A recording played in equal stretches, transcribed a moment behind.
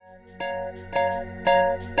Where's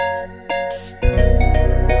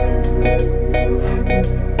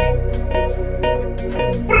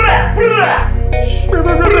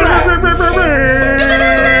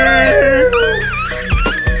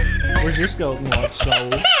your skeleton watch, Saul?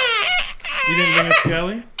 You didn't bring a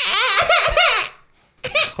skelly?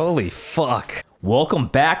 Holy fuck. Welcome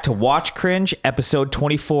back to Watch Cringe, episode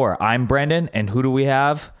 24. I'm Brendan, and who do we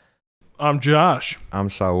have? I'm Josh. I'm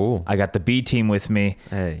Saul. I got the B team with me.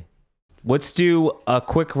 Hey. Let's do a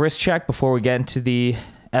quick wrist check before we get into the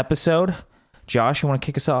episode. Josh, you want to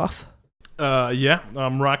kick us off? Yeah,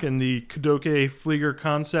 I'm rocking the Kadoke Flieger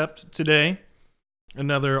concept today.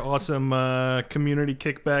 Another awesome community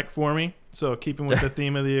kickback for me. So keeping with the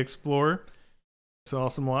theme of the Explorer. It's an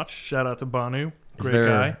awesome watch. Shout out to Banu. Great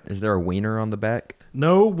guy. Is there a wiener on the back?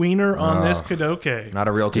 No wiener on this Kadoke. Not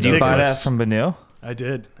a real Kadoke. Did you buy that from Banu? I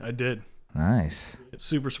did. Nice.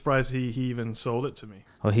 Super surprised he even sold it to me.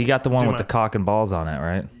 Well, he got the one with the cock and balls on it,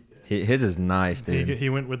 right? His is nice, dude. He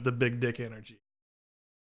went with the big dick energy.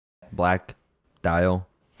 Black dial.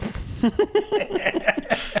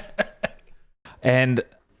 And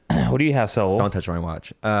what do you have, Saul? Don't touch my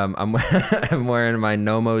watch. I'm wearing my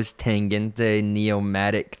Nomos Tangente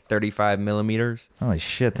Neomatic 35 millimeters. Holy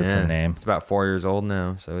shit, that's a name. It's about 4 years old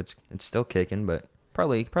now, so it's still kicking, but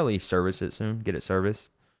probably service it soon. Get it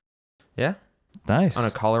serviced. Yeah. Nice. On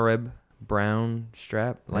a collar rib brown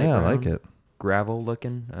strap. Yeah, I like it. Gravel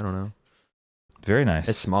looking. I don't know. Very nice.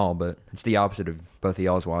 It's small, but it's the opposite of both of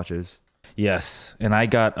y'all's watches. Yes, and I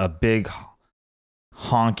got a big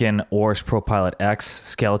honkin' Oris Pro Pilot X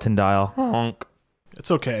skeleton dial. Honk.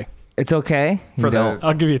 It's okay. It's okay.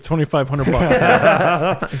 I'll give you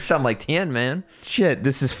 $2,500. You sound like 10, man. Shit,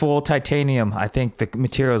 this is full titanium. I think the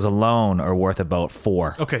materials alone are worth about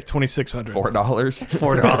 $4. Okay, $2,600. $4.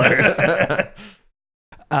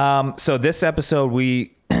 $4. So this episode,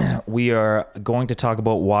 we are going to talk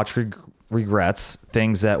about watch regrets,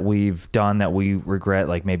 things that we've done that we regret,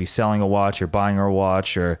 like maybe selling a watch or buying a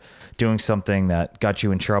watch or doing something that got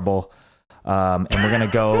you in trouble. And we're gonna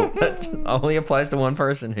go. That only applies to one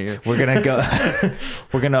person here. We're gonna go.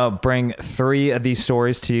 We're gonna bring 3 of these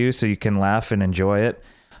stories to you so you can laugh and enjoy it.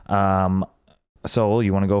 So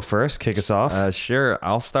you want to go first? Kick us off. Sure.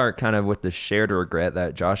 I'll start kind of with the shared regret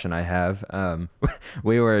that Josh and I have.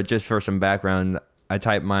 We were, just for some background, I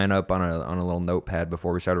typed mine up on a little notepad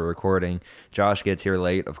before we started recording. Josh gets here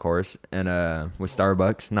late, of course, and with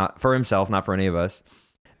Starbucks, not for himself, not for any of us.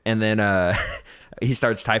 And then he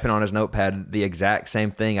starts typing on his notepad the exact same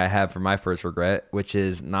thing I have for my first regret, which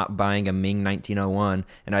is not buying a Ming 1901.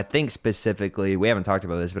 And I think specifically, we haven't talked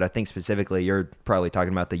about this, but I think specifically you're probably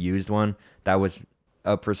talking about the used one that was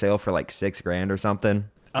up for sale for like $6,000 or something.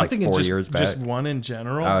 I'm like thinking 4 years back. Just one in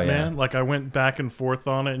general, man. Like I went back and forth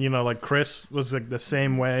on it. And, like Chris was like the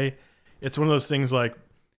same way. It's one of those things like,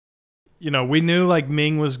 we knew like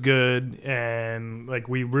Ming was good and like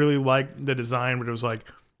we really liked the design, but it was like,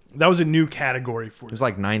 that was a new category for it. It was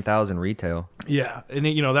like 9,000 retail. Yeah. And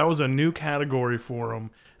that was a new category for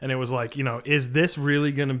them. And it was like, is this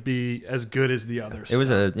really going to be as good as the others? It was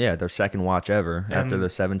their second watch ever. After the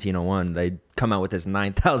 1701, they come out with this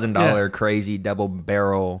 $9,000 crazy double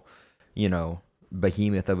barrel,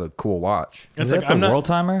 behemoth of a cool watch. Is that the World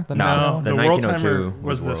Timer? No, the World Timer 1902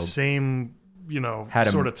 was the same,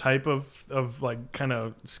 sort of type of like kind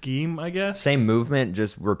of scheme, I guess. Same movement,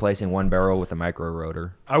 just replacing one barrel with a micro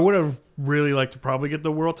rotor. I would have really liked to probably get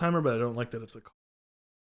the World Timer, but I don't like that it's a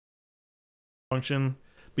function.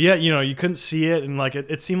 But yeah, you couldn't see it, and like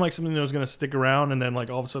it seemed like something that was going to stick around, and then like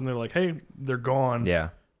all of a sudden they're like, hey, they're gone.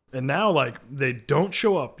 Yeah. And now like they don't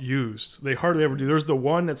show up used. They hardly ever do. There's the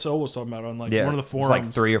one that Saul was talking about on like one of the forums. It was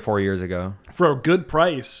like 3 or 4 years ago. For a good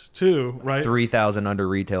price too, right? 3,000 under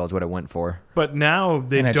retail is what it went for. But now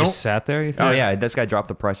they and it don't. Just sat there. You think? Oh yeah, this guy dropped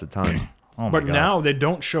the price a ton. Oh my but God. now they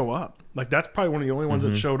don't show up. Like that's probably one of the only ones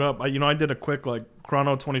that showed up. I did a quick like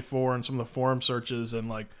Chrono 24 and some of the forum searches, and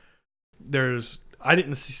like I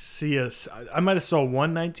didn't see I might have saw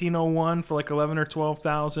one 1901 for like 11 or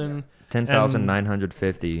 12,000.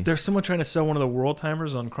 10,950. There's someone trying to sell one of the World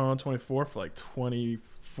Timers on Chrono 24 for like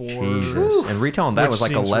 24. Jesus. And retail on that was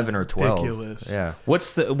like 11 or 12. Ridiculous. Yeah.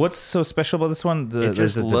 What's so special about this one? It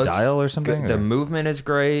just the dial or something? The movement is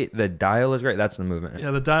great. The dial is great. That's the movement.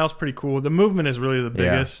 Yeah, the dial's pretty cool. The movement is really the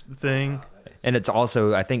biggest thing. And it's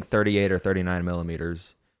also, I think, 38 or 39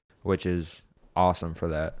 millimeters, which is awesome for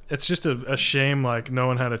that. It's just a shame like no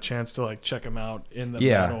one had a chance to like check them out in the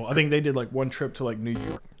metal. I think they did like one trip to like New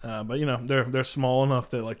York, but they're small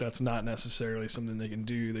enough that like that's not necessarily something they can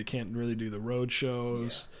do. They can't really do the road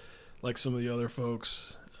shows like some of the other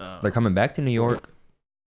folks. They're coming back to New York.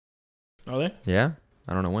 Are they? Yeah.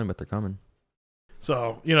 I don't know when, but they're coming.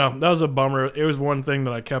 So, that was a bummer. It was one thing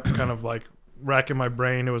that I kept kind of like racking my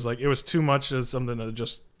brain. It was like, it was too much as something to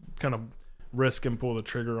just kind of risk and pull the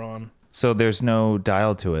trigger on. So there's no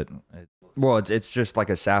dial to it. Well, it's just like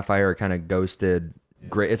a sapphire kind of ghosted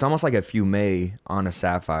gray. It's almost like a fume on a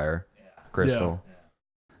sapphire crystal. Yeah.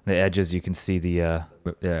 The edges, you can see the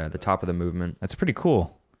top of the movement. That's pretty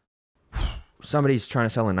cool. Somebody's trying to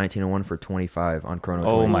sell a 1901 for 25 on Chrono.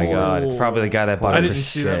 Oh 24. my God! It's probably the guy that bought I it didn't for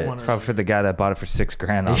see that one. It's probably for the guy that bought it for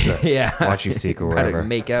 $6,000 off the Watch You Seek or whatever. Gotta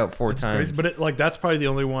make out 4 It's times. crazy, but that's probably the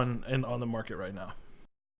only one on the market right now.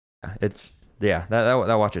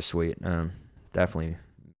 That watch is sweet. Definitely.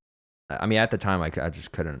 I mean, at the time, I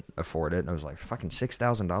just couldn't afford it. I was like, fucking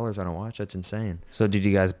 $6,000 on a watch. That's insane. So did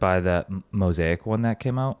you guys buy that Mosaic one that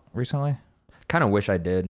came out recently? Kind of wish I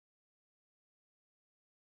did.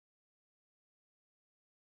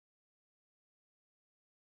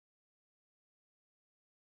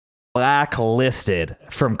 Blacklisted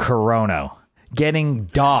from Corona, getting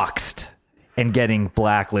doxxed and getting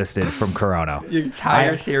blacklisted from Corona.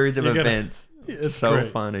 Entire series of events. It's so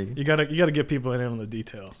great. funny. You gotta get people in on the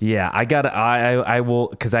details. Yeah, I will,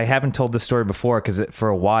 because I haven't told this story before, because for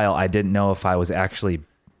a while I didn't know if I was actually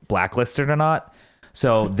blacklisted or not.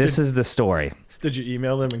 So this is the story. Did you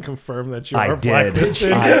email them and confirm that you I are did.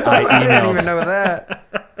 blacklisted? I emailed. I didn't even know that.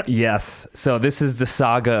 Yes. So this is the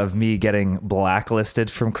saga of me getting blacklisted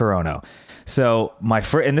from Corona. So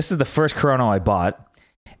and this is the first Corona I bought,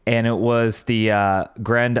 and it was the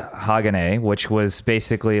Grand Hagane, which was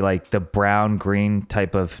basically like the brown green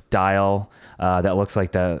type of dial that looks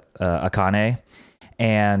like the Akane.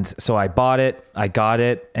 And so I bought it, I got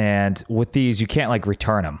it, and with these you can't like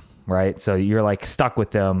return them, right? So you're like stuck with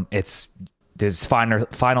them. There's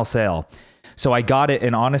final sale. So I got it,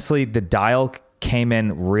 and honestly, the dial came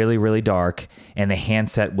in really, really dark, and the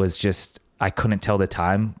handset was just, I couldn't tell the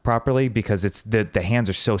time properly because it's the hands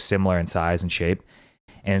are so similar in size and shape.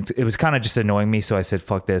 And it was kind of just annoying me. So I said,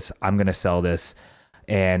 fuck this. I'm going to sell this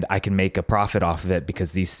and I can make a profit off of it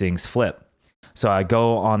because these things flip. So I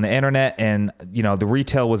go on the internet, and, the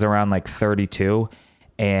retail was around like 32,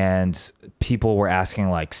 and people were asking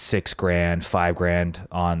like $6,000, $5,000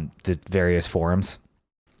 on the various forums.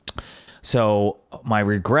 So my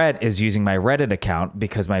regret is using my Reddit account,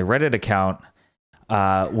 because my Reddit account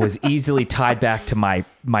was easily tied back to my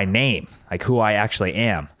name, like who I actually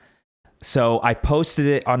am. So I posted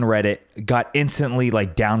it on Reddit, got instantly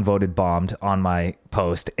like downvoted bombed on my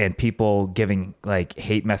post, and people giving like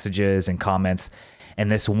hate messages and comments.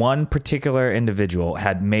 And this one particular individual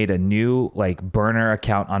had made a new like burner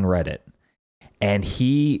account on Reddit. And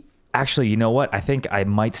he actually, you know what? I think I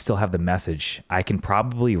might still have the message. I can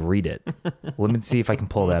probably read it. Let me see if I can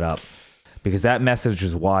pull that up, because that message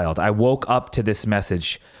was wild. I woke up to this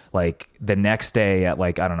message like the next day at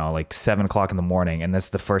like, I don't know, like 7:00 in the morning. And that's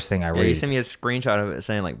the first thing I read. You sent me a screenshot of it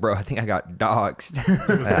saying like, bro, I think I got doxxed.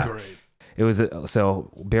 It was great. It was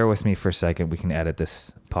so bear with me for a second. We can edit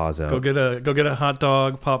this pause out. Go get a hot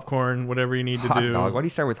dog, popcorn, whatever you need to do. Hot dog. Why do you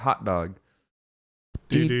start with hot dog?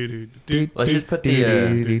 Let's just put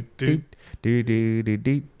the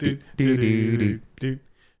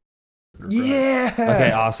yeah.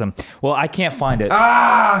 Okay, awesome. Well, I can't find it.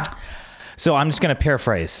 So I'm just gonna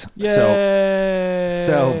paraphrase. Yay.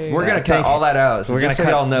 So we're gonna cut all that out. So we're just gonna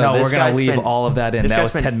so y'all know, we're gonna leave all of that in. That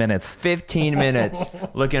was 10 minutes. 15 minutes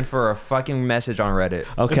looking for a fucking message on Reddit.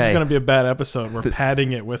 Okay, this is gonna be a bad episode. We're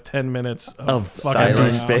padding it with 10 minutes of empty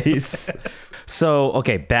space. So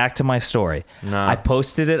okay, back to my story. No. I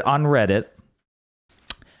posted it on Reddit.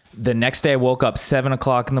 The next day I woke up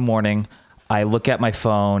 7:00 in the morning. I look at my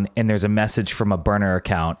phone, and there's a message from a burner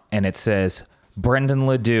account, and it says, Brendan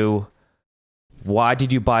Ledoux, why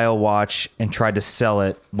did you buy a watch and try to sell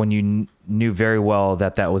it when you knew very well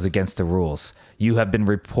that was against the rules? You have been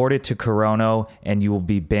reported to Corona, and you will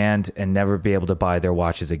be banned and never be able to buy their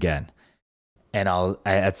watches again. And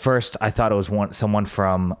at first I thought it was someone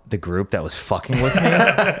from the group that was fucking with me.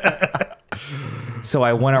 So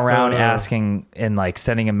I went around asking and like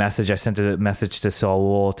sending a message. I sent a message to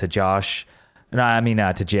Saul, to Josh,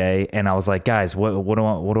 to Jay, and I was like, guys, what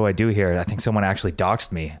do I do here? I think someone actually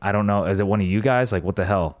doxed me. I don't know. Is it one of you guys? Like, what the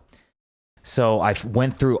hell? So I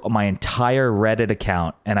went through my entire Reddit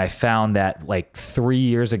account, and I found that like 3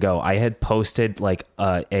 years ago, I had posted like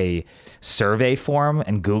a survey form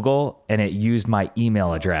in Google, and it used my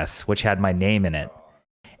email address, which had my name in it.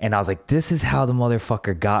 And I was like, this is how the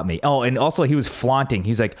motherfucker got me. Oh, and also he was flaunting.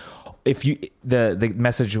 He's like, the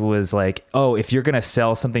message was like, oh, if you're going to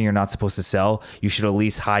sell something you're not supposed to sell, you should at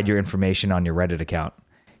least hide your information on your Reddit account.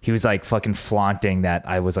 he was like fucking flaunting that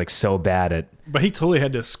I was like so bad at. But he totally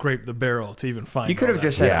had to scrape the barrel to even find. You could have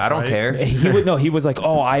just said, "I don't care." He was like,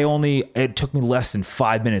 "Oh, it took me less than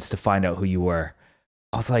 5 minutes to find out who you were."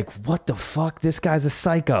 I was like, "What the fuck? This guy's a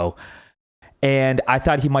psycho." And I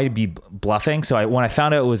thought he might be bluffing. So when I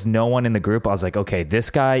found out it was no one in the group, I was like, okay,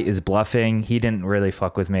 this guy is bluffing. He didn't really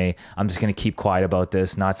fuck with me. I'm just going to keep quiet about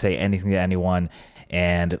this, not say anything to anyone,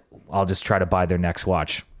 and I'll just try to buy their next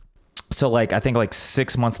watch. So like, I think like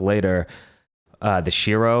 6 months later, the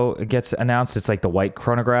Shiro gets announced. It's like the white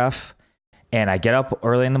chronograph. And I get up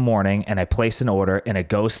early in the morning and I place an order and it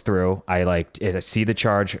goes through. I see the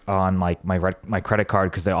charge on like my credit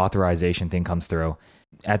card because the authorization thing comes through.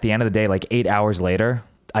 At the end of the day, like 8 hours later,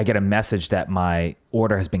 I get a message that my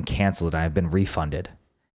order has been canceled and I've been refunded.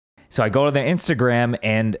 So I go to their Instagram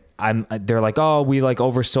and they're like, oh, we like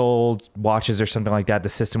oversold watches or something like that. The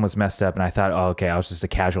system was messed up. And I thought, oh, okay, I was just a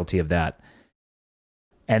casualty of that.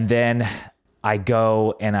 And then I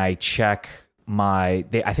go and I check I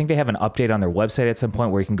think they have an update on their website at some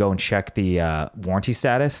point where you can go and check the warranty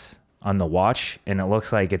status on the watch. And it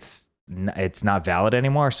looks like it's not valid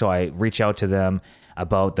anymore. So I reach out to them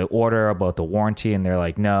about the order, about the warranty, and they're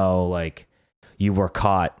like, no, like you were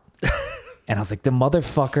caught. And I was like, the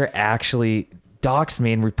motherfucker actually doxed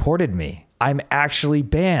me and reported me. I'm actually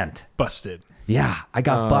banned. Busted. Yeah, I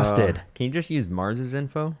got busted. Can you just use Mars's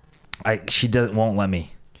info? She won't let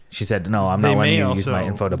me. She said, no, I'm not letting you use my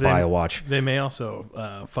info to buy a watch. They may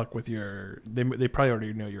also fuck with they probably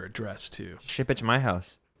already know your address too. Ship it to my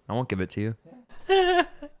house. I won't give it to you.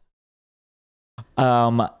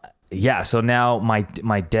 Yeah, so now my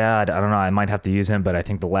dad, I don't know, I might have to use him, but I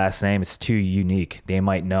think the last name is too unique. They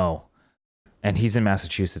might know. And he's in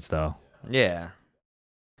Massachusetts, though. Yeah.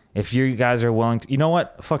 If you guys are willing to... You know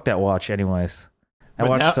what? Fuck that watch anyways. That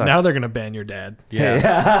watch sucks. Now they're going to ban your dad.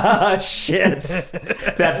 Yeah. Shit.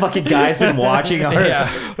 That fucking guy's been watching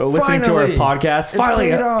listening to our podcast. Finally.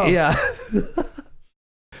 Yeah.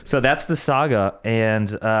 So that's the saga.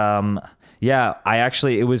 And yeah,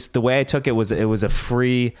 it was the way I took it was a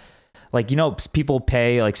free... Like, you know, people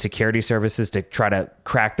pay like security services to try to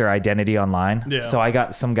crack their identity online. Yeah. So I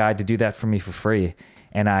got some guy to do that for me for free.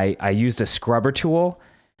 And I used a scrubber tool.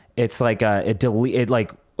 It's like it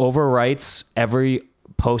like overwrites every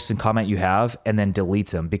post and comment you have and then deletes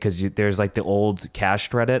them because there's like the old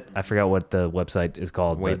cached Reddit. I forgot what the website is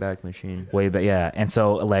called. Wayback Machine. Wayback, yeah. And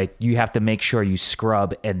so like you have to make sure you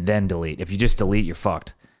scrub and then delete. If you just delete, you're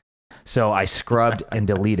fucked. So I scrubbed and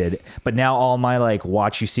deleted, but now all my like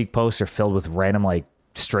watch you seek posts are filled with random like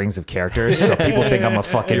strings of characters. So people think I'm a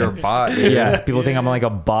fucking You're a bot. Dude. Yeah, people think I'm like a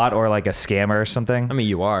bot or like a scammer or something. I mean,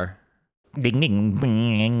 you are. Ding ding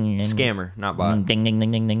ding. Scammer, not bot. Ding ding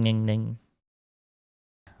ding ding ding ding ding.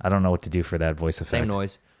 I don't know what to do for that voice effect. Same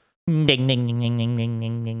noise. Ding ding ding ding ding ding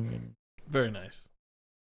ding ding. Very nice.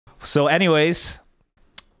 So, anyways,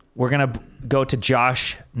 we're gonna go to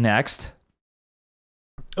Josh next.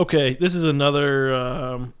 Okay, this is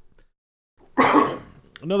another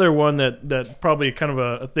another one that probably kind of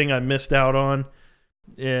a thing I missed out on,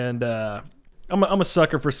 and I'm a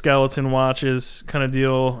sucker for skeleton watches kind of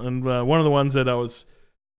deal, and one of the ones that I was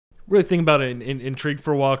really thinking about it intrigued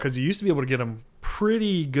for a while because you used to be able to get them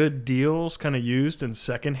pretty good deals, kind of used and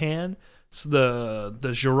secondhand. It's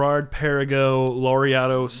the Girard Perregaux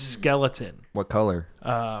Laureato skeleton. What color?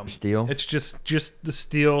 Steel? It's just the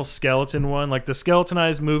steel skeleton one. Like the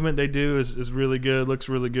skeletonized movement they do is really good. Looks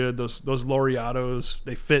really good. Those Laureatos,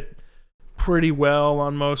 they fit pretty well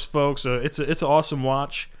on most folks. So it's an awesome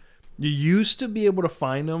watch. You used to be able to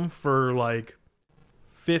find them for like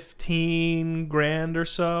 $15,000 or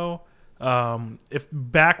so. If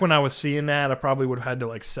back when I was seeing that, I probably would have had to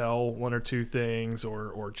like sell one or two things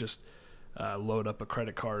or just load up a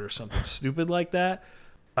credit card or something stupid like that.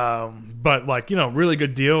 But like, you know, really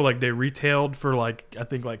good deal. Like they retailed for like, I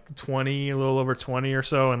think like 20, a little over 20 or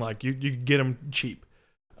so. And like you could get them cheap.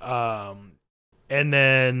 And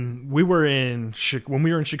then when we were in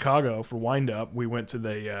Chicago for Wind Up, we went to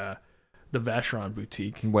the Vacheron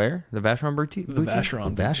boutique. Where? The Vacheron boutique? The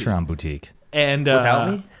Vacheron boutique. And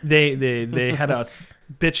without me? They had a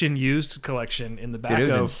bitchin' used collection in the back. Dude,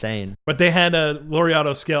 it was insane. But they had a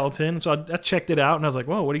Laureato skeleton, so I checked it out and I was like,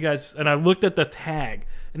 "Whoa, what do you guys?" And I looked at the tag,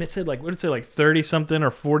 and it said like, what did it say, like 30 something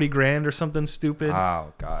or 40 grand or something stupid.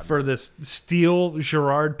 Oh god! For this steel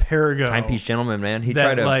Girard Perregaux timepiece gentleman, man. He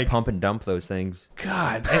tried to like, pump and dump those things.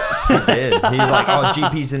 God, he did. He's like, "Oh,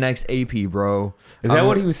 GP's the next AP, bro." Is that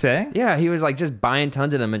what he was saying? Yeah, he was like just buying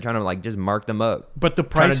tons of them and trying to like just mark them up. But the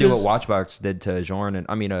prices, trying to do what Watchbox did to Jorn, and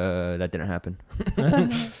I mean, that didn't happen.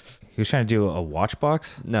 He was trying to do a watch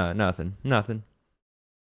box? No, nothing.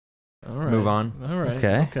 All right. Move on. All right.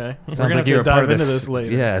 Okay. Okay. Sounds We're gonna like you were have to part of dive into this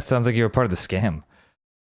later. Yeah, it sounds like you were part of the scam.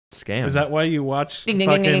 Scam. Is that why you watch Ding, ding,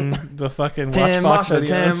 ding, ding, the fucking Tim, Watchbox also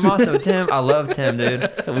Tim, videos? also Tim. I love Tim, dude.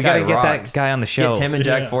 We got to get that guy on the show. Get Tim and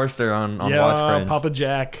Jack Yeah. Forster on Yeah, Watch Cringe. Papa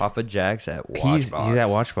Jack. Papa Jack's at Watchbox. He's at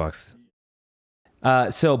Watchbox.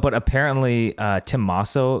 But apparently Tim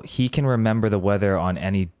Masso, he can remember the weather on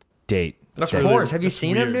any date. Of really- course. Have you that's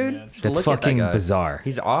seen him, weird, dude? man. Just That's look at fucking that guy. bizarre.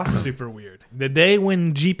 He's awesome. Super weird. The day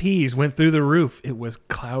when GPs went through the roof, it was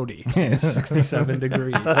cloudy. 67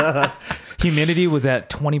 degrees. Humidity was at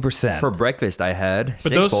 20%. For breakfast, I had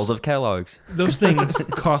six those- bowls of Kellogg's. Those things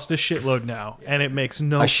cost a shitload now, and it makes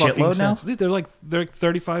no A fucking shitload now? sense. Dude, they're like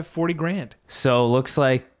 35, 40 grand. So looks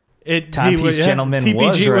like It Timepiece Gentleman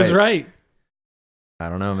TPG was right. I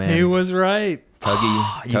don't know, man. He was right.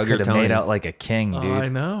 Tuggy, you Tugger could have Tony. made out like a king, dude. I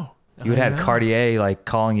know. You would have I had know. Cartier like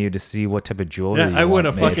calling you to see what type of jewelry. Yeah, you I would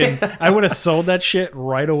have want made. I would have sold that shit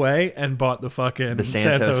right away and bought the fucking The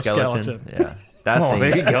Santo skeleton. Yeah. That Oh, thing.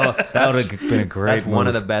 there you go. That would have been a great. That's one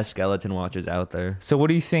of move. the best skeleton watches out there. So, what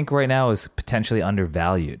do you think right now is potentially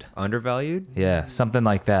undervalued? Undervalued? Yeah, something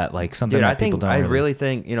like that, like something Dude, that people don't. I really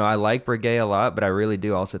think, I like Breguet a lot, but I really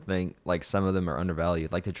do also think like some of them are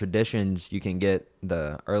undervalued. Like the Traditions, you can get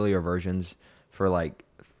the earlier versions for like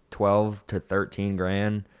 12 to 13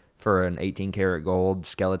 grand for an 18 karat gold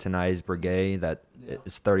skeletonized Breguet that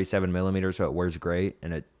is 37 millimeters, so it wears great,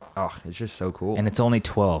 and it's just so cool. And it's only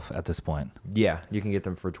 12 at this point. Yeah, you can get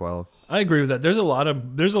them for 12. I agree with that. There's a lot of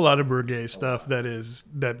Breguet stuff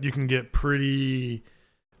that you can get pretty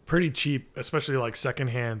cheap, especially like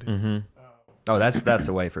secondhand. Mm-hmm. Oh, that's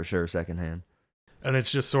the way for sure, secondhand. And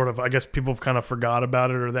it's just sort of, I guess people have kind of forgot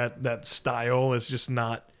about it, or that style is just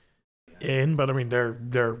not in. But I mean,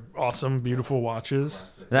 they're awesome, beautiful watches.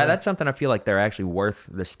 That's something I feel like they're actually worth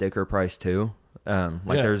the sticker price too. Yeah.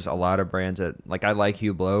 There's a lot of brands that like I like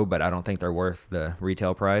Hublot, but I don't think they're worth the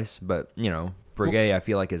retail price. But Breguet I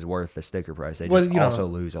feel like is worth the sticker price. They just also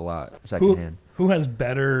lose a lot secondhand. Who has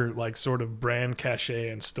better like sort of brand cachet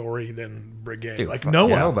and story than Breguet? Dude, like fuck no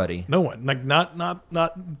yeah. one, Nobody. no one. Like not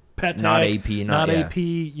Patek, Not AP, not- yeah.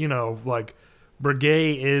 AP. Like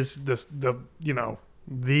Breguet is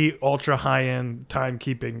the ultra high end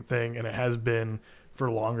timekeeping thing, and it has been for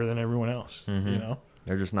longer than everyone else. Mhm.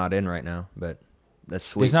 They're just not in right now, but that's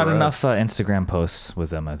sweet. There's not for us. enough Instagram posts with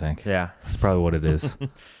them, I think. Yeah, That's probably what it is.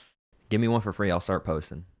 give me one for free. I'll start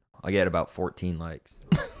posting. I'll get about 14 likes.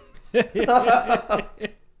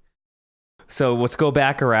 So let's go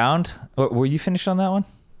back around. Were you finished on that one?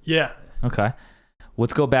 Yeah. Okay.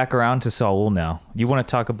 Let's go back around to Saul now. You want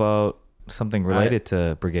to talk about something related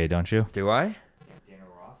to Breguet, don't you? Do I?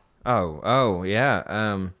 Oh, yeah.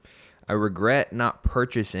 I regret not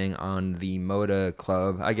purchasing on the Moda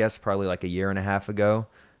Club, I guess probably like a year and a half ago.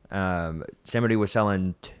 Somebody was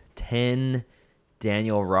selling 10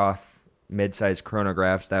 Daniel Roth mid-sized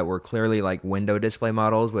chronographs that were clearly like window display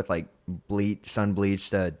models with like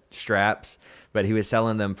sun-bleached straps, but he was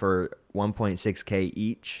selling them for 1.6K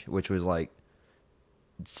each, which was like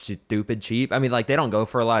stupid cheap. I mean, like they don't go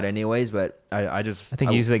for a lot anyways, but I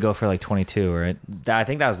think usually they go for like 22, right? I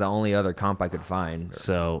think that was the only other comp I could find.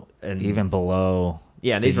 So And- even below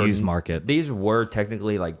Yeah, and the these were used market. These were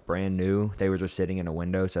technically like brand new. They were just sitting in a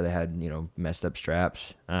window, so they had messed up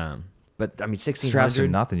straps. But I mean, 1600. Straps are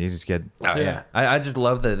nothing. You just get Oh, yeah. I just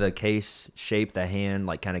love the case shape, the hand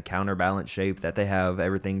like kind of counterbalance shape that they have.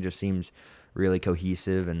 Everything just seems really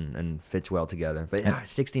cohesive and fits well together. But yeah,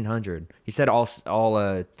 1600. He said all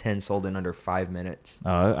 10 sold in under 5 minutes.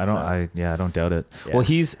 I don't doubt it. Yeah. Well,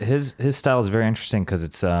 his style is very interesting because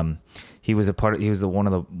it's he was one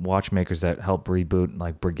of the watchmakers that helped reboot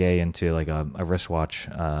like Breguet into like a wristwatch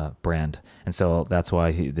brand, and so that's why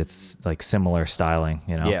it's like similar styling,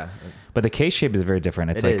 Yeah. But the case shape is very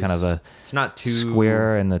different. It's It like is. kind of a It's not too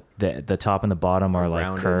square, and the top and the bottom are like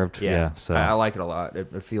rounded. curved. Yeah. So I like it a lot.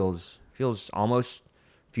 It feels almost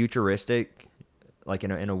futuristic, like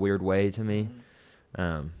in a weird way to me.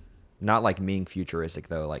 Not like Ming futuristic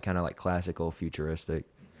though, like kind of like classical futuristic.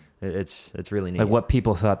 It's really neat. like what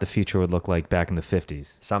people thought the future would look like back in the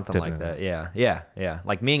 50s. Something like that. Yeah.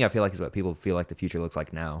 Like Ming, I feel like is what people feel like the future looks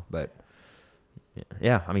like now. But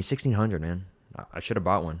yeah, I mean 1600, man. I should have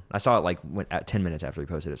bought one. I saw it like at 10 minutes after we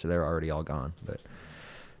posted it, so they were already all gone. But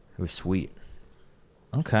it was sweet.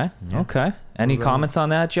 Okay. Yeah. Okay. Any What about- comments on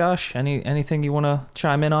that, Josh? Anything you want to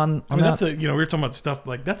chime in on? I mean, that? that's we were talking about stuff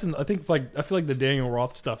like that's. I think like I feel like the Daniel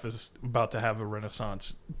Roth stuff is about to have a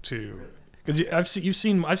renaissance too, because I've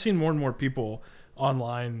seen more and more people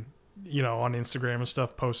online, on Instagram and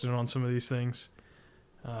stuff posting on some of these things.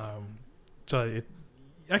 I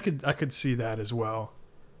could see that as well.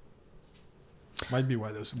 Might be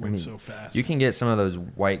why those went so fast. You can get some of those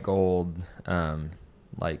white gold,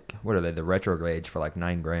 like what are they? The retrogrades for like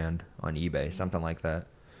 $9,000 on eBay, something like that.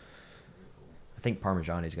 I think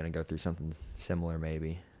Parmigiani is going to go through something similar,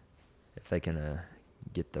 maybe, if they can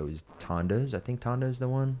get those Tondas. I think Tonda's the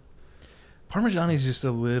one. Parmigiani's just a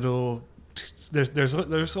little.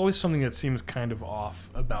 There's always something that seems kind of off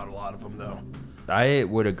about a lot of them, though. I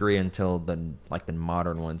would agree until the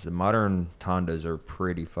modern ones. The modern Tondas are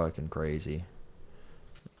pretty fucking crazy.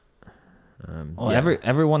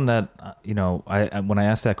 Everyone that I when I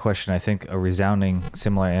asked that question, I think a resounding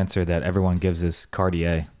similar answer that everyone gives is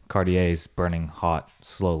Cartier. Cartier is burning hot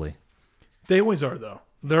slowly. They always are, though.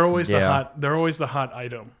 They're always the hot. They're always the hot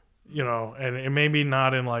item, and it may be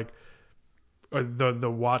not in like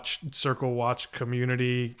the circle watch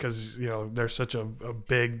community because they're such a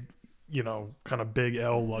big, kind of big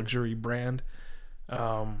L luxury brand.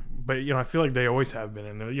 But I feel like they always have been,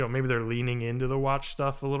 and maybe they're leaning into the watch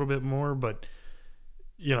stuff a little bit more. But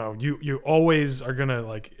you always are gonna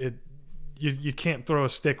like it. You can't throw a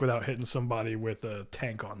stick without hitting somebody with a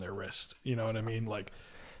tank on their wrist. You know what I mean? Like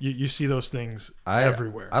you see those things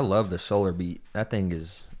everywhere. I love the Solar Beat. That thing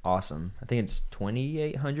is awesome. I think it's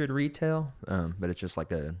 $2,800 retail, but it's just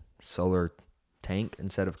like a solar tank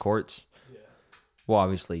instead of quartz. Yeah. Well,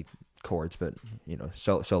 obviously quartz, but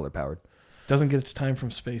solar powered. Doesn't get its time from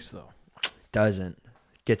space though. Doesn't.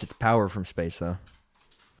 Gets its power from space though.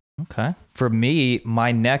 Okay. For me,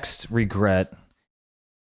 my next regret.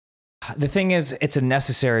 The thing is, it's a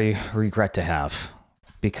necessary regret to have,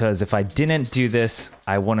 because if I didn't do this,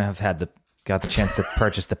 I wouldn't have got the chance to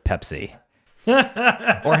purchase the Pepsi.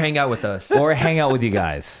 Or hang out with us. Or hang out with you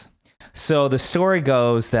guys. So the story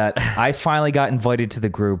goes that I finally got invited to the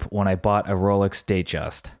group when I bought a Rolex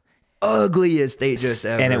Datejust. Ugliest Datejust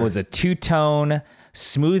ever. And it was a two-tone,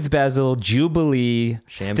 smooth bezel, Jubilee,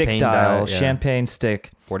 stick dial, champagne stick.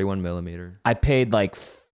 41 millimeter. I paid like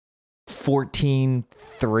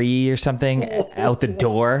 $14,300 or something out the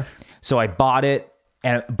door. So I bought it.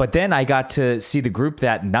 But then I got to see the group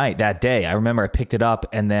that day. I remember I picked it up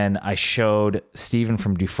and then I showed Steven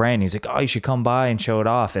from Dufresne. He's like, "Oh, you should come by and show it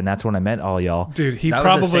off." And that's when I met all y'all. Dude, he that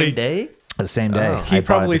probably was the same day? The same day. Oh. He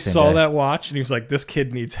probably saw that watch and he was like, "This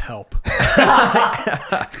kid needs help."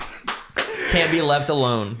 Can't be left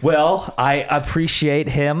alone. Well, I appreciate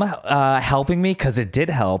him helping me because it did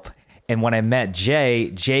help. And when I met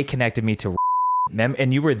Jay connected me to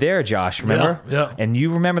and you were there, Josh, remember? Yeah. And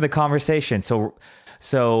you remember the conversation. So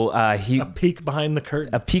he a peek behind the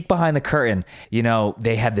curtain. A peek behind the curtain.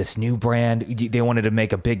 They had this new brand. They wanted to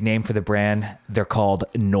make a big name for the brand. They're called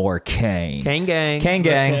Norcane. Kane Gang. Kane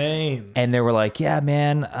Gang. And they were like, "Yeah,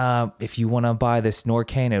 man, if you want to buy this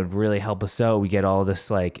Norcane, it would really help us out. We get all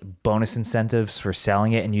this like bonus incentives for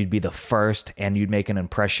selling it, and you'd be the first, and you'd make an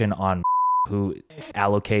impression on who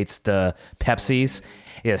allocates the Pepsis."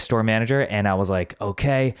 Yeah, store manager. And I was like,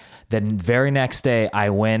 okay. Then very next day,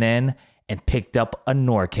 I went in and picked up a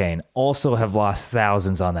Norcane. Also have lost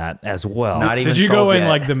thousands on that as well. Did you go in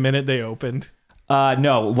like the minute they opened?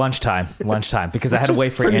 No, lunchtime, because I had to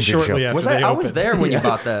wait for Andrew to show. I was there when you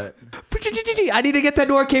bought that. I need to get that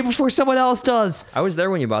Norcane before someone else does. I was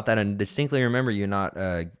there when you bought that and distinctly remember you not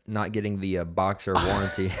getting the boxer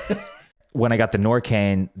warranty. When I got the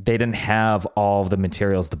Norcane, they didn't have all of the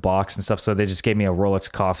materials, the box and stuff, so they just gave me a Rolex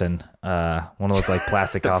coffin, one of those like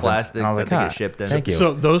plastic coffins. Plastic, and I was like, shipped in. Thank you.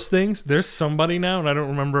 So those things, there's somebody now, and I don't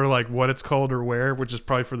remember like what it's called or where, which is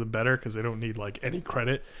probably for the better because they don't need like any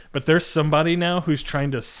credit. But there's somebody now who's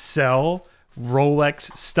trying to sell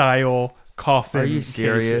Rolex style coffin. Are you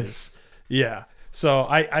serious? Cases. Yeah. So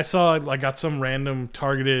I saw I got some random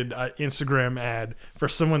targeted Instagram ad for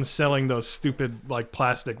someone selling those stupid like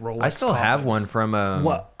plastic Rolex. I still have one from.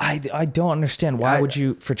 What I don't understand. Why would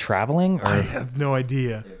you for traveling? Or? I have no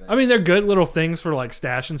idea. I mean, they're good little things for like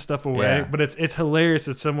stashing stuff away, but it's hilarious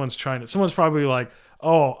that someone's probably like,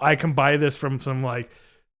 "Oh, I can buy this from some like."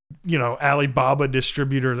 Alibaba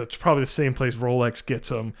distributor that's probably the same place Rolex gets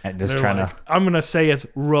them. And just trying to... I'm going to say it's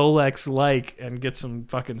Rolex-like and get some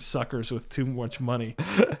fucking suckers with too much money.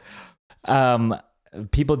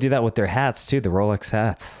 People do that with their hats too, the Rolex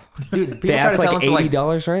hats. Dude, they ask like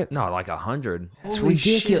 $80, right? No, like $100. It's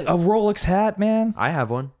ridiculous. A Rolex hat, man. I have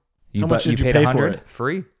one. How much did you paid pay $100? for it?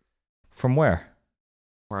 Free. From where?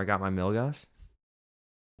 Where I got my Milgas.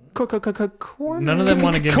 None of them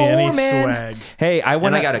want to give me any swag. Hey, I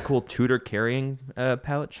got a cool Tudor carrying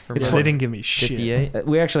pouch. From they didn't give me shit. 58.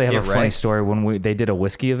 We actually have a funny story when they did a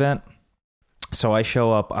whiskey event. So I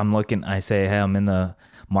show up, I'm looking, I say, "Hey, I'm in the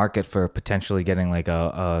market for potentially getting like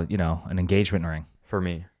an engagement ring for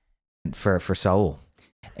me, for Saul."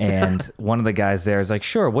 And one of the guys there is like,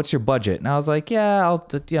 sure, what's your budget? And I was like, yeah,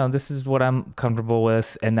 this is what I'm comfortable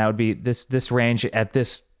with. And that would be this range at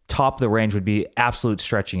this top of the range would be absolute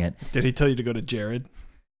stretching it. Did he tell you to go to Jared?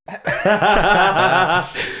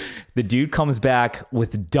 The dude comes back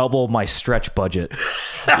with double my stretch budget.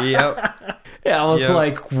 Yep. Yeah, I was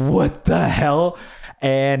like, what the hell?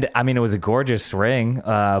 And I mean, it was a gorgeous ring,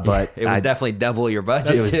 but it was definitely double your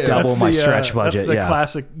budget. It was double my stretch budget.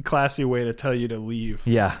 That's the classy way to tell you to leave.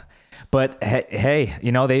 Yeah. But hey,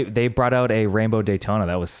 they brought out a rainbow Daytona.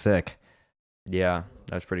 That was sick. Yeah,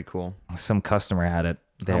 that was pretty cool. Some customer had it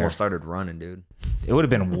there. I almost started running, dude. It would have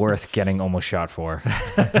been worth getting almost shot for.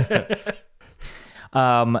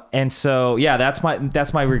 And so, yeah, that's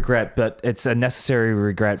my regret, but it's a necessary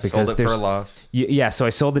regret because sold it for a loss. Yeah. So I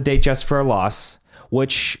sold the Datejust for a loss,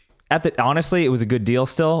 which honestly, it was a good deal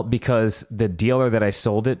still because the dealer that I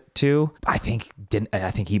sold it to, I think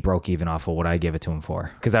he broke even off of what I gave it to him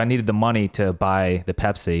for because I needed the money to buy the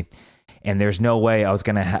Pepsi, and there's no way I was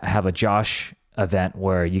going to have a Josh event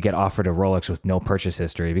where you get offered a Rolex with no purchase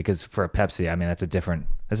history because for a Pepsi, I mean, that's a different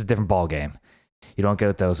ball game. You don't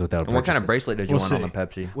get those without. And what kind of bracelet did you want on the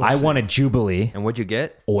Pepsi? I wanted Jubilee. And what'd you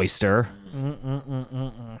get? Oyster.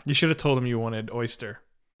 You should have told him you wanted Oyster.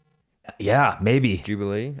 Yeah, maybe.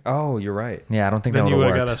 Jubilee? Oh, you're right. Yeah, I don't think then that would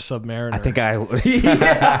have worked. worked. Then you would have got a Submariner. I think I would.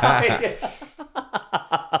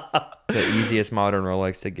 The easiest modern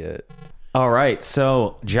Rolex to get. All right.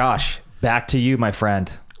 So, Josh, back to you, my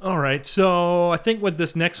friend. All right, so I think with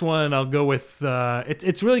this next one, I'll go with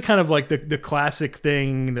it's really kind of like the classic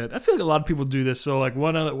thing that I feel like a lot of people do this. So like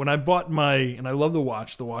when I bought and I love the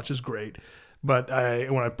watch is great, but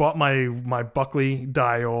when I bought my Buckley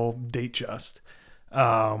dial Datejust,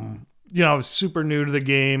 I was super new to the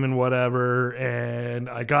game and whatever, and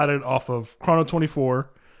I got it off of Chrono 24.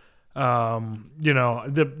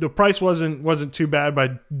 The price wasn't too bad, but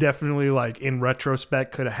I definitely like in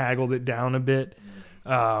retrospect could have haggled it down a bit.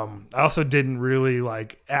 I also didn't really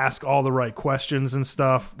like ask all the right questions and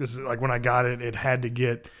stuff because like when I got it, it had to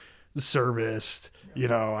get serviced,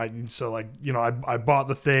 I bought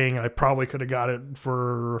the thing and I probably could have got it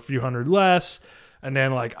for a few hundred less. And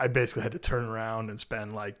then like, I basically had to turn around and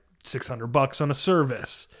spend like $600 on a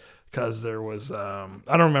service because there was, I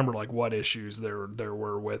don't remember like what issues there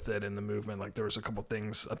were with it in the movement. Like there was a couple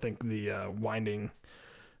things. I think the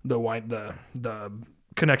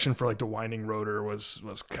connection for like the winding rotor was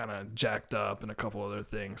kind of jacked up and a couple other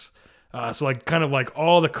things. So like kind of like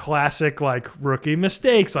all the classic like rookie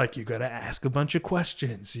mistakes, like you got to ask a bunch of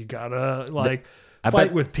questions. You got to like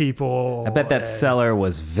fight with people. I bet that seller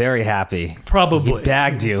was very happy. Probably. He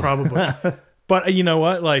bagged you. Probably. But you know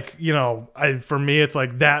what? Like, for me, it's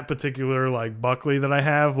like that particular like Buckley that I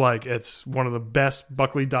have, like it's one of the best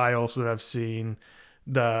Buckley dials that I've seen.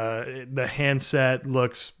 The handset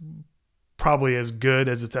looks probably as good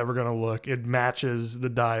as it's ever going to look. It matches the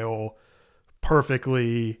dial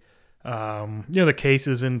perfectly. The case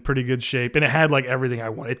is in pretty good shape, and it had like everything I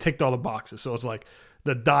wanted. It ticked all the boxes. So it's like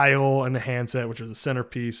the dial and the handset, which are the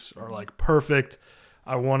centerpiece, are like perfect.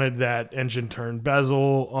 I wanted that engine turn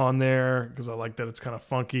bezel on there because I like that it's kind of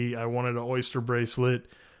funky. I wanted an Oyster bracelet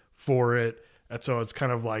for it. And so it's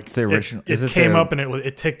kind of like it's the original. It came up and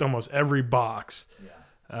it ticked almost every box.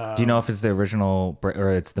 Do you know if it's the original or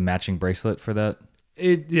it's the matching bracelet for that?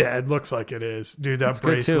 It looks like it is. Dude, that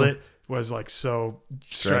bracelet was like so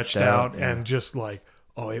stretched out and just like,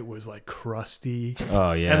 it was like crusty.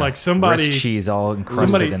 Oh yeah. And like somebody wrist cheese all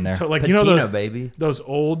encrusted in there. Like Patina, baby. Those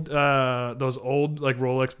old like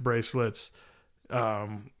Rolex bracelets. They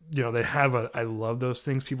have I love those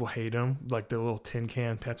things. People hate them. Like the little tin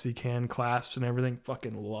can, Pepsi can clasps and everything.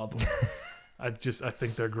 Fucking love them. I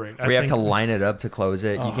think they're great. We have to line it up to close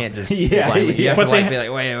it. You can't just You have to be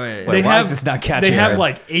like, wait. Why is this not catching? They have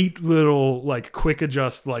like 8 little like quick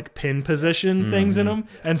adjust like pin position things in them,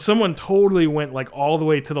 and someone totally went like all the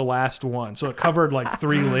way to the last one, so it covered like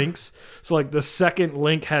 3 links. So like the second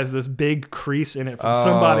link has this big crease in it from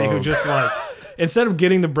somebody who just like instead of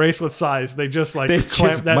getting the bracelet size, they just like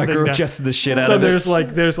just micro adjusted the shit out of it. So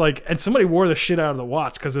there's like, and somebody wore the shit out of the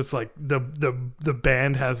watch because it's like the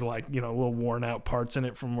band has like little worn out parts in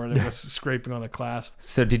it from where they was scraping on the clasp.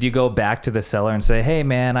 So did you go back to the seller and say, "Hey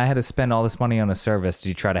man, I had to spend all this money on a service"? Did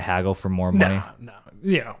you try to haggle for more money?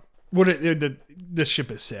 No. The ship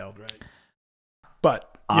has sailed, right?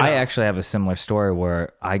 But I actually have a similar story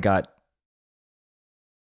where I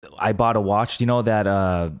bought a watch. Do you know that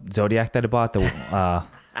Zodiac that I bought, the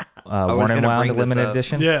Worn and Wound limited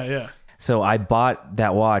edition? Yeah. So I bought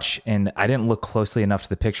that watch, and I didn't look closely enough to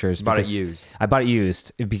the pictures. Bought it used. I bought it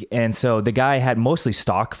used. And so the guy had mostly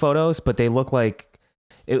stock photos, but they look like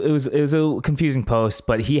it was a confusing post,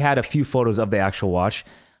 but he had a few photos of the actual watch,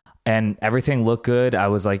 and everything looked good. I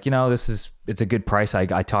was like, it's a good price.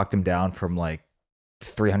 I talked him down from like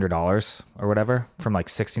 $300 or whatever, from like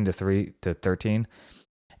 16 to 3 to 13,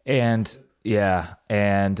 and so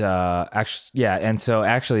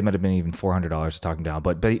actually it might have been even $400 to talk him down,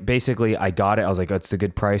 but basically I got it. I was like, oh, it's a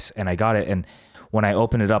good price, and I got it. And when I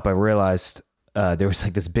opened it up, I realized there was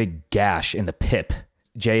like this big gash in the pip.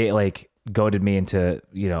 Jay like goaded me into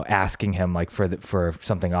asking him like for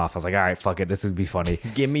something off. I was like, all right, fuck it, this would be funny.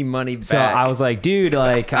 Give me money back. So I was like, dude,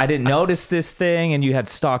 like I didn't notice this thing, and you had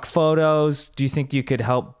stock photos. Do you think you could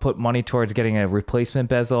help put money towards getting a replacement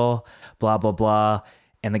bezel? Blah blah blah.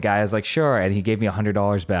 And the guy is like, sure, and he gave me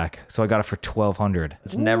 $100 back. So I got it for $1,200.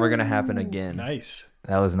 It's never gonna happen again. Nice.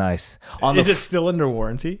 That was nice. Is it still under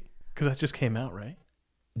warranty? Because that just came out, right?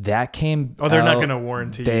 That came. Oh, they're not going to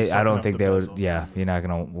warranty. I don't think they would. Yeah, you're not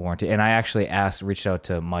going to warranty. And I actually reached out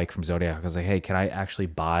to Mike from Zodiac. I was like, hey, can I actually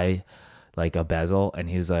buy like a bezel? And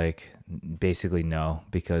he was like, basically no,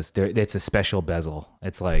 because it's a special bezel.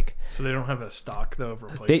 It's like. So they don't have a stock though of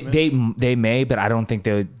replacements. They may, but I don't think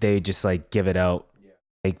they just like give it out. Yeah.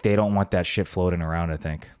 Like they don't want that shit floating around, I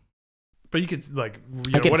think. But you could like.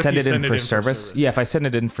 I could send it in for service. Yeah, if I send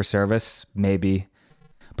it in for service, maybe.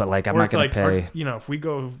 But like, I'm not going to pay. If we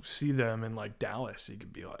go see them in like Dallas, you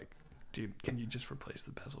could be like, dude, can you just replace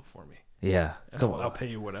the bezel for me? Yeah. I'll pay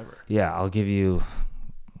you whatever. Yeah, I'll give you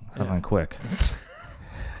something quick.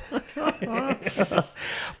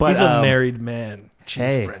 But he's a married man.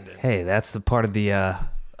 Jeez, Brendan. Hey, that's the part of the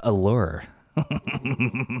allure.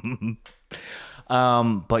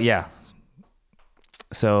 But yeah.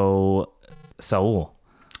 So, Saul.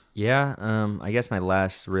 Yeah, I guess my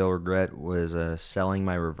last real regret was selling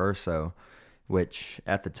my Reverso, which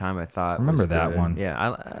at the time I thought remember was that good. one.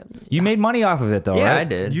 Yeah, you made money off of it though, yeah, right? I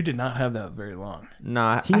did. You did not have that very long.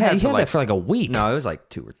 No, he had that for like a week. No, it was like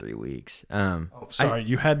 2 or 3 weeks. Sorry,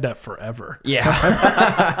 you had that forever.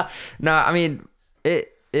 Yeah. No, I mean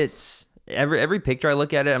it's every picture I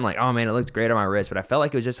look at it, I'm like, oh man, it looks great on my wrist, but I felt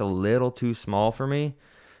like it was just a little too small for me.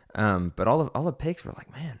 But all the pics were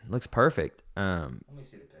like, man, it looks perfect. Let me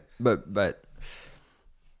see the pics. But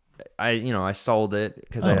I sold it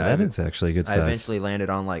because that is actually a good size. I eventually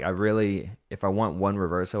landed on like if I want one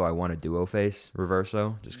Reverso, I want a duo face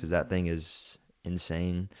Reverso, just because that thing is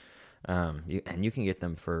insane. You can get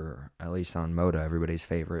them for, at least on Moda, everybody's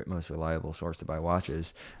favorite, most reliable source to buy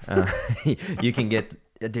watches. You can get,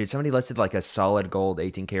 dude, somebody listed like a solid gold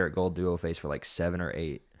 18 karat gold duo face for like 7 or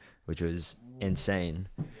 8, which was insane.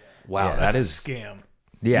 Wow, yeah, that is a scam.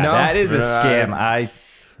 Yeah, no, that is a scam.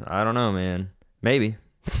 I don't know, man. Maybe.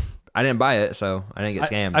 I didn't buy it, so I didn't get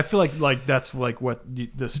scammed. I feel like that's like what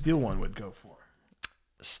the steel one would go for.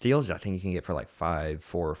 Steels, I think you can get for like 4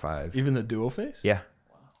 or 5. Even the dual face? Yeah.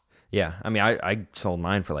 Wow. Yeah. I mean, I sold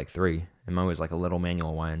mine for like 3, and mine was like a little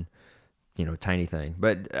manual wine, tiny thing.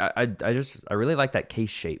 But I really like that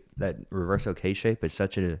case shape. That Reverso case shape is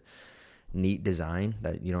such a neat design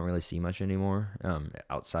that you don't really see much anymore,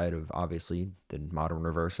 outside of obviously the modern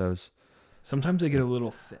Reversos. Sometimes they get a little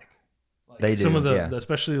thick. Like they do. Some of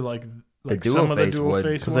especially like the some of the dual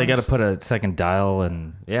face because they got to put a second dial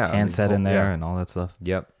and handset in there and all that stuff.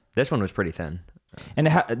 Yep, this one was pretty thin. And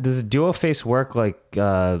does dual face work like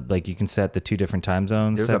you can set the 2 different time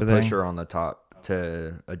zones? There's a pusher on the top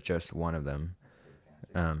to adjust one of them.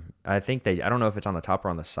 I think I don't know if it's on the top or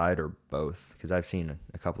on the side or both, because I've seen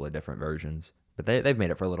a couple of different versions, but they've made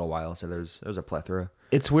it for a little while, so there's a plethora.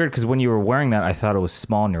 It's weird because when you were wearing that, I thought it was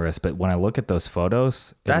small in your wrist, but when I look at those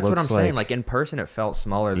photos, that's what I'm saying. Like in person, it felt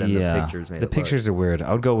smaller than the pictures made. The pictures are weird.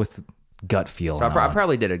 I would go with gut feel. So I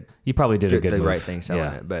probably did you probably did a good move. Right thing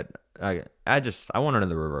selling it, but I want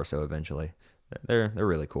another Reverso eventually. They're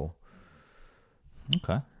really cool.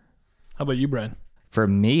 Okay. How about you, Bren? For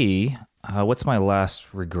me, what's my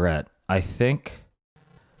last regret? I think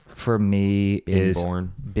for me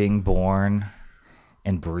being born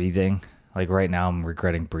and breathing. Like right now, I'm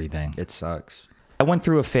regretting breathing. It sucks. I went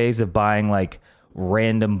through a phase of buying like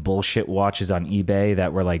random bullshit watches on eBay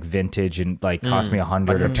that were like vintage and like cost me $100.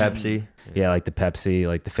 Like the Pepsi. Yeah, like the Pepsi,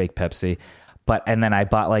 like the fake Pepsi. And then I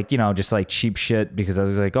bought like, just like cheap shit because I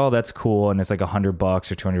was like, oh, that's cool. And it's like $100 or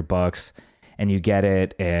 $200 and you get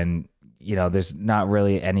it. And, there's not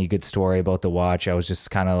really any good story about the watch. I was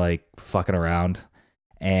just kind of like fucking around.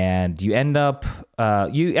 And you end up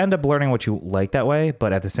learning what you like that way,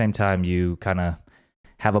 but at the same time, you kind of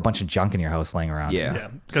have a bunch of junk in your house laying around. Yeah.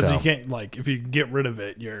 Because you can't, like, if you get rid of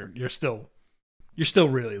it, you're still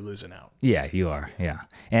really losing out. Yeah, you are. Yeah,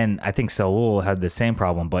 and I think Saul had the same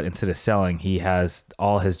problem, but instead of selling, he has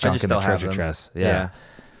all his junk in the treasure chest. Yeah.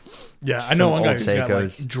 Yeah, I know one guy old who's got like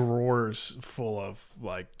Seikos. drawers full of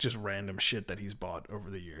like just random shit that he's bought over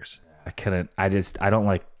the years. I don't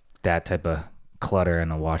like that type of clutter in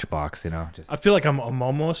a watch box, I feel like I'm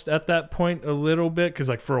almost at that point a little bit, because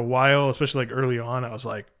like for a while, especially like early on, I was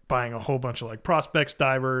like buying a whole bunch of like Prospects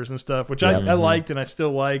divers and stuff, which I liked and I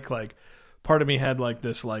still like part of me had like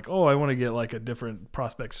this like, oh, I want to get like a different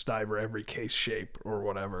Prospects diver every case shape or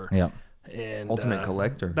whatever. Yeah. And Ultimate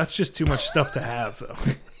collector. That's just too much stuff to have though.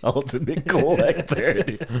 Ultimate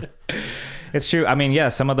collector. It's true. I mean, yeah,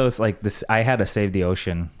 some of those like this, I had a Save the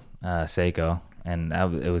Ocean Seiko, and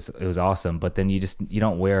it was awesome, but then you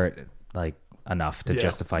don't wear it like enough to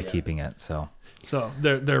justify keeping it. So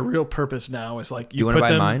their real purpose now is like, you want to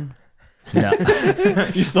buy mine? No.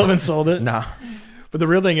 You still haven't sold it? No. But the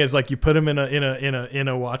real thing is like you put them in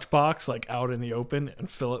a watch box like out in the open and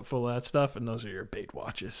fill it full of that stuff, and those are your bait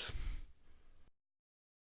watches.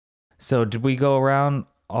 So did we go around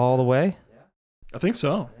all the way? I think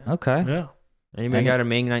so. Okay. Yeah. Anybody got a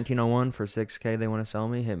Ming 1901 for $6,000 they want to sell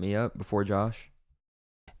me? Hit me up before Josh.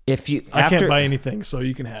 I can't buy anything, so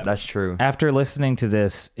you can have That's true. After listening to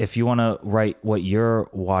this, if you want to write what your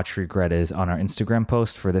watch regret is on our Instagram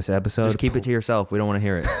post for this episode, just keep it to yourself. We don't want to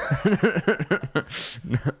hear it.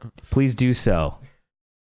 Please do so.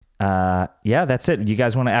 Yeah, that's it. You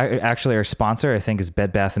guys want to actually, our sponsor, I think, is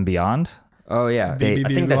Bed Bath & Beyond. Oh, yeah. BBBY.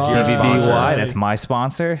 I think that's your sponsor. BBBY, that's my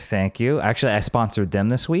sponsor. Thank you. Actually, I sponsored them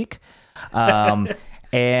this week.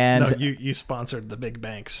 And no, you sponsored the big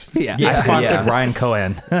banks. Yeah, I sponsored Ryan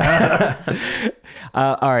Cohen.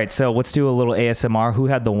 All right, so let's do a little ASMR. Who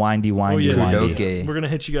had the windy? Kudoke. We're going to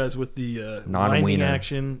hit you guys with the winding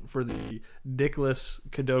action for the dickless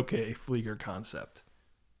Kudoke Flieger concept.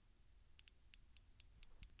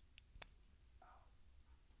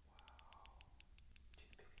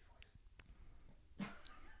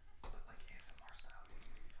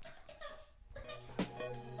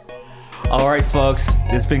 All right, folks,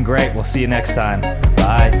 it's been great. We'll see you next time.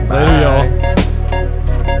 Bye. Later,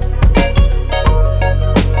 y'all.